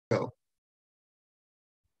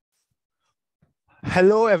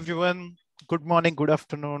Hello, everyone. Good morning, good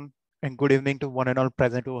afternoon, and good evening to one and all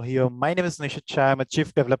present over here. My name is Nishit Shah. I'm a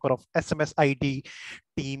chief developer of SMS-iT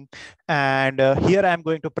team. And here I'm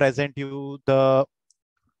going to present you the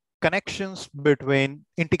integrations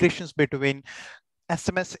between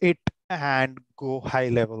SMS-iT and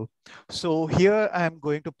GoHighLevel. So here I'm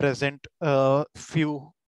going to present a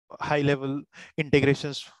few high-level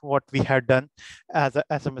integrations, what we had done as a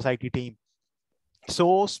SMS-iT team.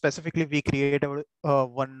 So specifically, we created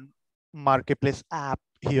one marketplace app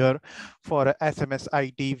here for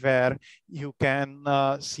SMS-iT where you can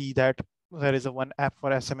see that there is a one app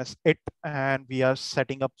for SMS-iT, and we are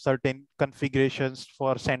setting up certain configurations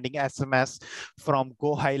for sending SMS from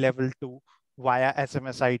GoHighLevel to via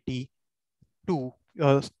SMS-iT to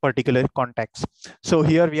particular context. So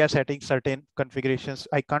here we are setting certain configurations.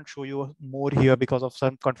 I can't show you more here because of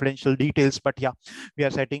some confidential details, but yeah, we are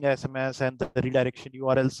setting SMS and the redirection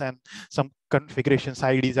URLs and some configurations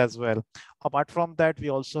IDs as well. Apart from that, we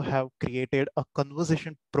also have created a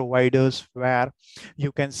conversation providers where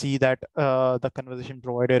you can see that the conversation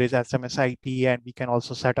provider is SMS-iT, and we can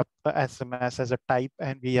also set up SMS as a type,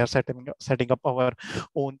 and we are setting up our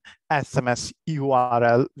own SMS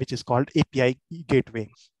URL, which is called API gateway.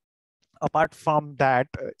 Apart from that,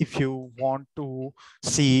 if you want to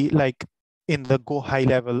see like in the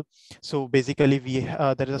GoHighLevel, so basically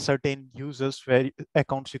there is a certain users where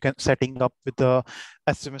accounts you can setting up with the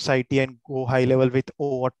SMS-iT and GoHighLevel with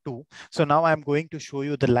over 2. So now I'm going to show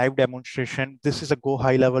you the live demonstration. This is a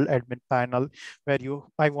GoHighLevel admin panel where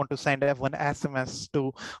I want to send one SMS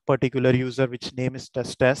to particular user, which name is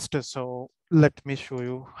test. So let me show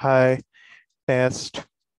you. Hi test,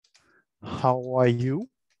 how are you?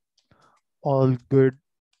 All good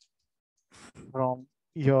from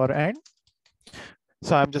your end.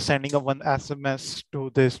 So I'm just sending a one SMS to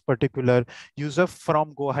this particular user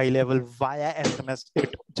from GoHighLevel via SMS.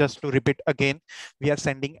 Just to repeat again, we are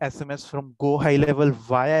sending SMS from GoHighLevel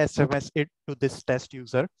via SMS to this test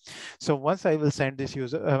user. So once I will send this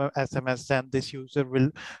user SMS, then this user will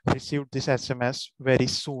receive this SMS very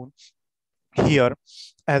soon here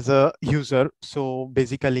as a user. So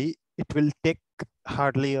basically it will take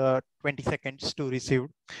hardly 20 seconds to receive.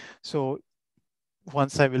 So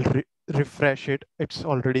once I will refresh it, it's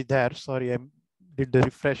already there. Sorry, I did the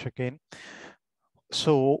refresh again.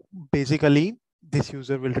 So basically this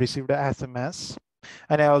user will receive the SMS,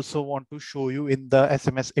 and I also want to show you in the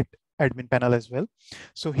SMS-iT admin panel as well.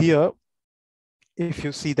 So here, if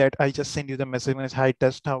you see that I just send you the message, hi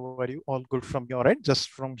test, how are you? All good from your end, just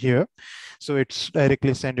from here. So it's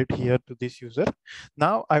directly send it here to this user.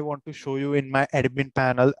 Now I want to show you in my admin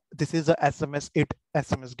panel. This is a SMS-iT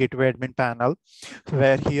SMS gateway admin panel,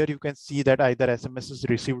 where here you can see that either SMS is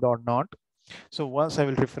received or not. So once I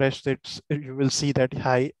will refresh it, you will see that,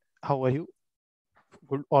 hi, how are you?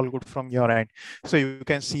 Good, all good from your end. So you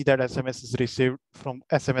can see that SMS is received from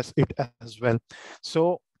SMS-iT as well.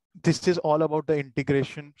 So this is all about the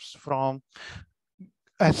integrations from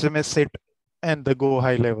SMS-iT and the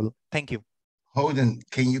GoHighLevel. Thank you. Holden,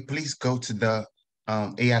 can you please go to the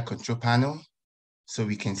AI control panel so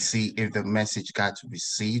we can see if the message got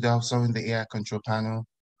received also in the AI control panel?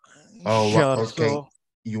 Oh, Sure. okay. So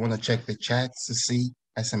you want to check the chats to see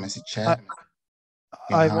SMS chat?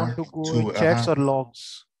 I want to go in chats or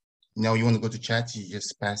logs. No, you want to go to chat, you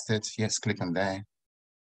just passed it. Yes, click on that.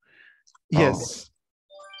 Yes. Oh,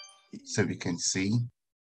 so we can see.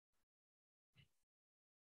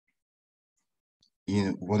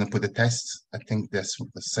 You want to put the test? I think that's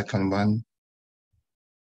the second one.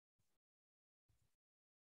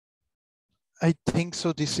 I think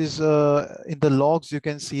so. This is in the logs. You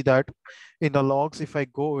can see that in the logs, if I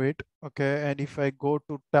go it, okay, and if I go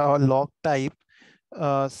to log type,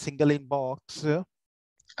 single inbox.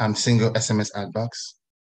 Single SMS ad box.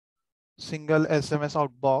 Single SMS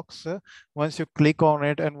outbox. Once you click on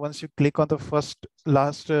it, and once you click on the first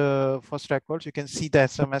records, you can see the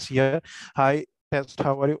SMS here. Hi test,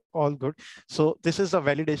 how are you? All good. So this is the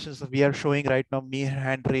validations that we are showing right now, me and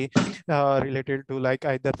Henry, related to like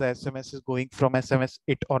either the SMS is going from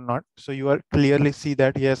SMS-iT or not. So you are clearly see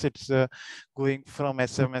that yes, it's going from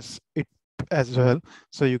SMS-iT as well.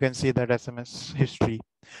 So you can see that SMS history.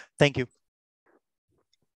 Thank you.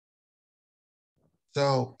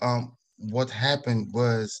 So what happened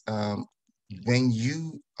was when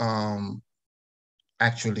you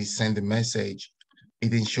actually send the message, it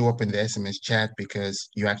didn't show up in the SMS chat because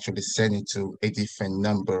you actually sent it to a different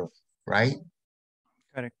number, right?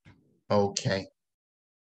 Correct. Okay.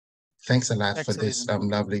 Thanks a lot That's for this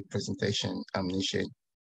lovely presentation, Nishit.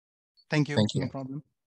 Thank you. Thank you. No problem.